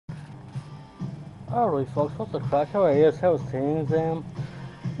Alright folks, what's the crack? How are you? How's things?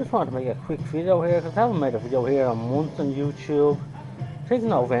 Just wanted to make a quick video here because I haven't made a video here in months on YouTube. I think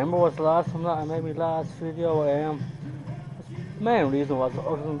November was the last time that I made my last video. The main reason was I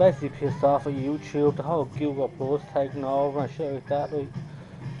was basically pissed off at YouTube, the whole Google Plus taking over and shit like that. Like,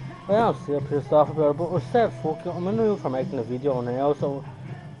 I am still pissed off about it, but I said fuck it, I'm in the mood for making a video now, so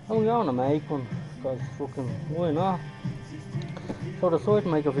I'm going to make one because fucking why not? So I decided to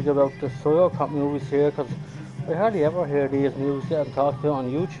make a video about the Cop movies here because I hardly ever hear these movies getting talked about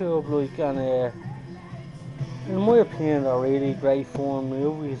on YouTube, like, and in my opinion they're really great fun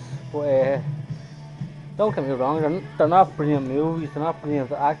movies, but don't get me wrong, they're not brilliant movies, they're not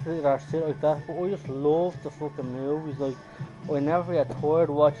brilliant actors or shit like that, but I just love the fucking movies. Like, I never get tired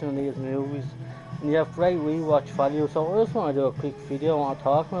watching these movies, and you have great rewatch value, so I just want to do a quick video, I want to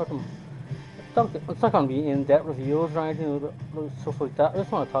talk about them. It's not going to be in-depth reviews or anything like stuff like that. I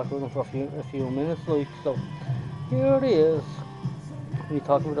just want to talk about them for a few minutes. Like, so here it is. We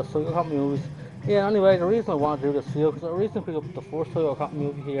talking about the Cop movies. Yeah. Anyway, the reason I want to do this video because I recently picked up the first Cop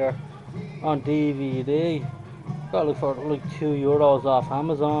movie here on DVD. Got it for like €2 off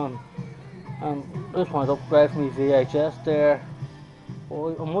Amazon, and I just wanted to upgrade from my VHS there.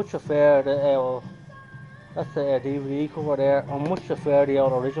 But I much prefer the that's the DVD cover there. I much prefer the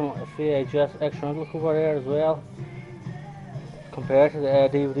old original VHS external cover there as well, compared to the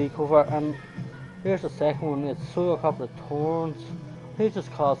DVD cover. And here's the second one. It's Cop Returns. I think it's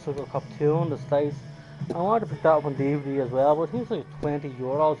just called Cop 2 in the States. I wanted to pick that up on DVD as well, but I think it's like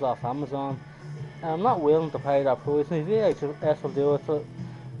 €20 off Amazon. And I'm not willing to pay that price. My VHS will do it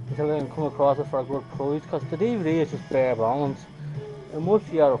until I can come across it for a good price, because the DVD is just bare bones. It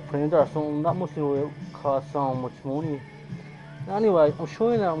must be out of print or something. That must be why it costs so much money. Anyway, I'm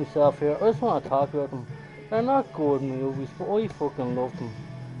showing out myself here. I just want to talk about them. They're not good movies, but I fucking love them.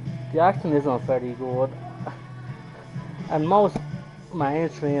 The acting isn't very good, and most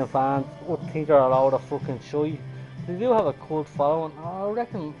mainstream fans would think they're a load of fucking shite. They do have a cult following. I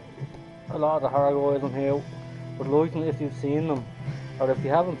reckon a lot of the horror guys in here would like them if you've seen them, or if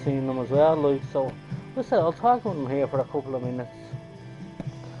you haven't seen them as well. Like, so, I'll talk about them here for a couple of minutes.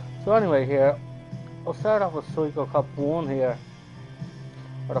 So anyway, here I'll start off with Psycho Cop 1 here,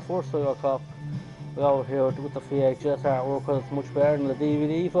 or the first Psycho Cop. We go here with the VHS artwork because it's much better than the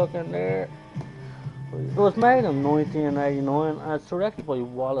DVD fucking there. It was made in 1989 and it's directed by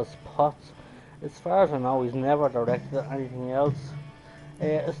Wallace Potts. As far as I know, he's never directed anything else.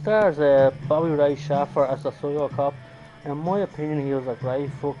 It stars Bobby Ray Schaffer as the Psycho Cop. In my opinion, he does a great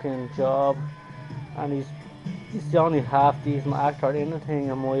fucking job, and he's the only half decent actor in the thing,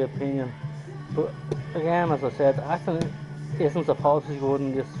 in my opinion. But again, as I said, acting isn't supposed to be good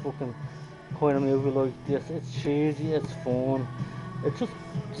in this fucking kind of movie like this. It's cheesy, it's fun. It's just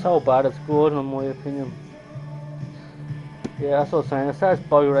so bad it's good, in my opinion. Yeah, that's what I was saying. It stars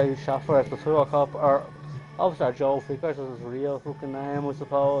Bobby Ray Schaffer as the Psycho Cop, or Officer Joe Vickers is his real fucking name, I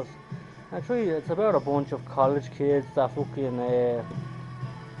suppose. Actually, it's about a bunch of college kids that fucking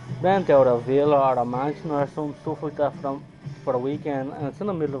rent out a villa or a mansion or some stuff like that for the weekend, and it's in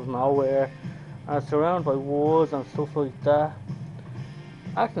the middle of nowhere, and it's surrounded by woods and stuff like that.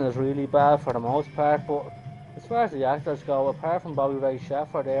 Acting is really bad for the most part, but as far as the actors go, apart from Bobby Ray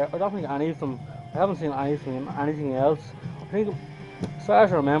Schaffer there, I don't think any of them, I haven't seen anything else. I think, as far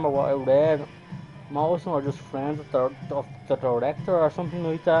as I remember what I read, most of them are just friends with the director or something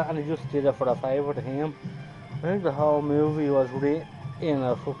like that, and he just did it for a favour to him. I think the whole movie was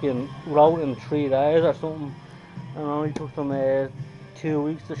wrote in 3 days or something, and only took them 2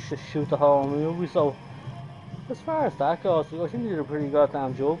 weeks to shoot the whole movie. So as far as that goes, I think they did a pretty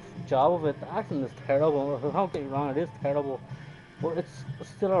goddamn job of it. The acting is terrible. Don't get me wrong, it is terrible, but it's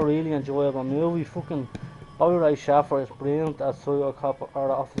still a really enjoyable movie. Fucking Bobby Ray Schaffer is brilliant as Psycho Cop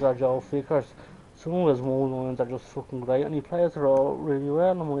or Officer Joe Vickers. Some of his one-lines are just fucking great, and he plays the role really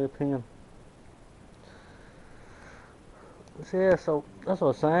well, in my opinion. So yeah, so that's what I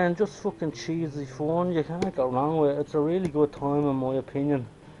was saying. Just fucking cheesy fun. You can't go wrong with it. It's a really good time, in my opinion,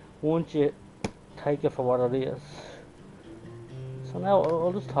 once you take it for what it is. So now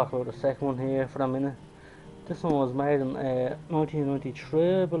I'll just talk about the second one here for a minute. This one was made in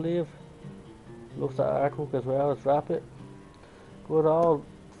 1993, I believe. Looks at artwork as well. It's rapid. Good old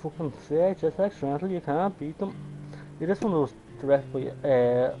fucking VHS external. You can't beat them. Yeah, this one was directed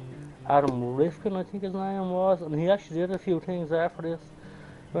by Adam Rifkin, I think his name was, and he actually did a few things after this.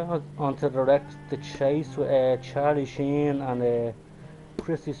 Went on to direct The Chase with Charlie Sheen and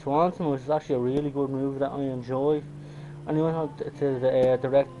Christy Swanson, which is actually a really good movie that I enjoy. And he went on to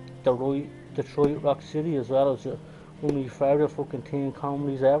direct Detroit Rock City as well, which one of my favourite fucking teen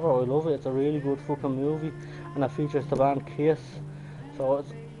comedies ever. I love it. It's a really good fucking movie, and it features the band Kiss. So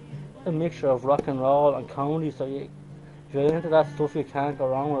it's a mixture of rock and roll and comedy. So if you're into that stuff, you can't go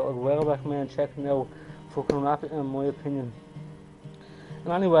wrong with it. I'd well recommend checking out fucking Rapid, in my opinion.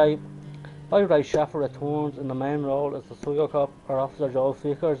 And anyway, Bobby Ray Shaffer returns in the main role as the Psycho Cop or Officer Joe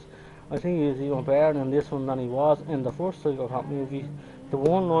Vickers. I think he's even better in this one than he was in the first Psycho Cop movie. The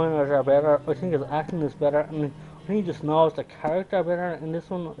one-liners are better. I think his acting is better, and I think he just knows the character better in this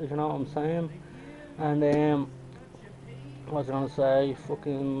one. If you know what I'm saying. And what was I gonna say?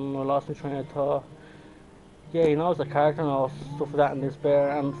 Fucking, I lost my train of thought. Yeah, he knows the character and all stuff like that in this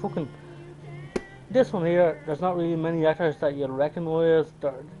bear. And fucking this one here, there's not really many actors that you'll recognise.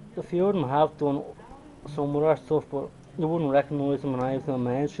 The few of them have done some other stuff, but you wouldn't recognise them in any of the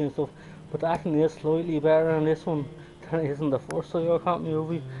mainstream stuff. But the acting is slightly better in this one than it is in the first Psycho Cop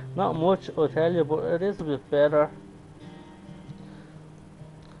movie. Not much, I'll tell you, but it is a bit better.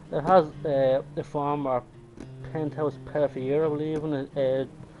 It has the former penthouse pedophile, I believe, in it.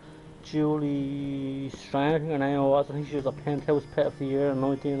 Julie Strang, I think her name was. I think she was a penthouse pedophile in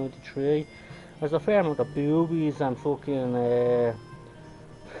 1993. There's a fair amount of boobies and fucking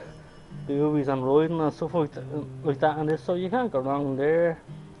boobies and riding and stuff like that in this, so you can't go wrong there.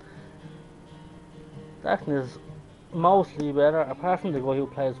 The acting is mostly better, apart from the guy who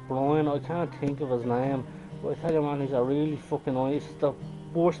plays Brian. I can't think of his name, but I tell you, man, he's a really fucking nice, the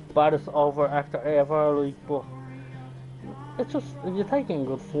worst, baddest over actor ever. Like, but it's just, if you're taking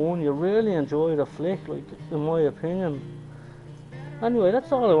good fun, you really enjoy the flick, like, in my opinion. Anyway,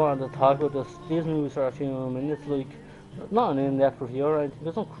 that's all I wanted to talk about these movies for a few minutes. Like, not an in-depth review or anything.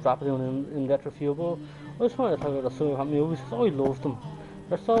 There's no crap doing an in-depth review, but I just wanted to talk about the Psycho Cop movies because I love them.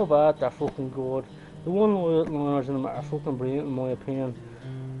 They're so bad, they're fucking good. The one-liners in them are fucking brilliant in my opinion.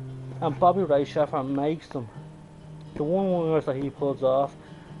 And Bobby Ray Shaffer makes them. The one-liners that he pulls off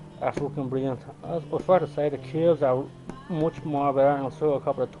are fucking brilliant. As I was fair to say, the kills are much more better in Psycho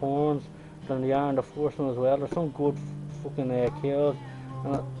Cop Returns than they are in the first one as well. There's some good fucking kills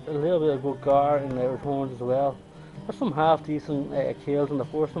and a little bit of good gore in the Returns as well. There's some half decent kills in the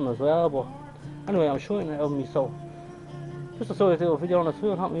first one as well, but anyway, I'm showing it of me, so just to sort of do a video on the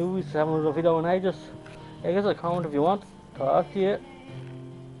Psycho Cop movies, haven't done a video in ages. Give us a comment if you want. Talk to you.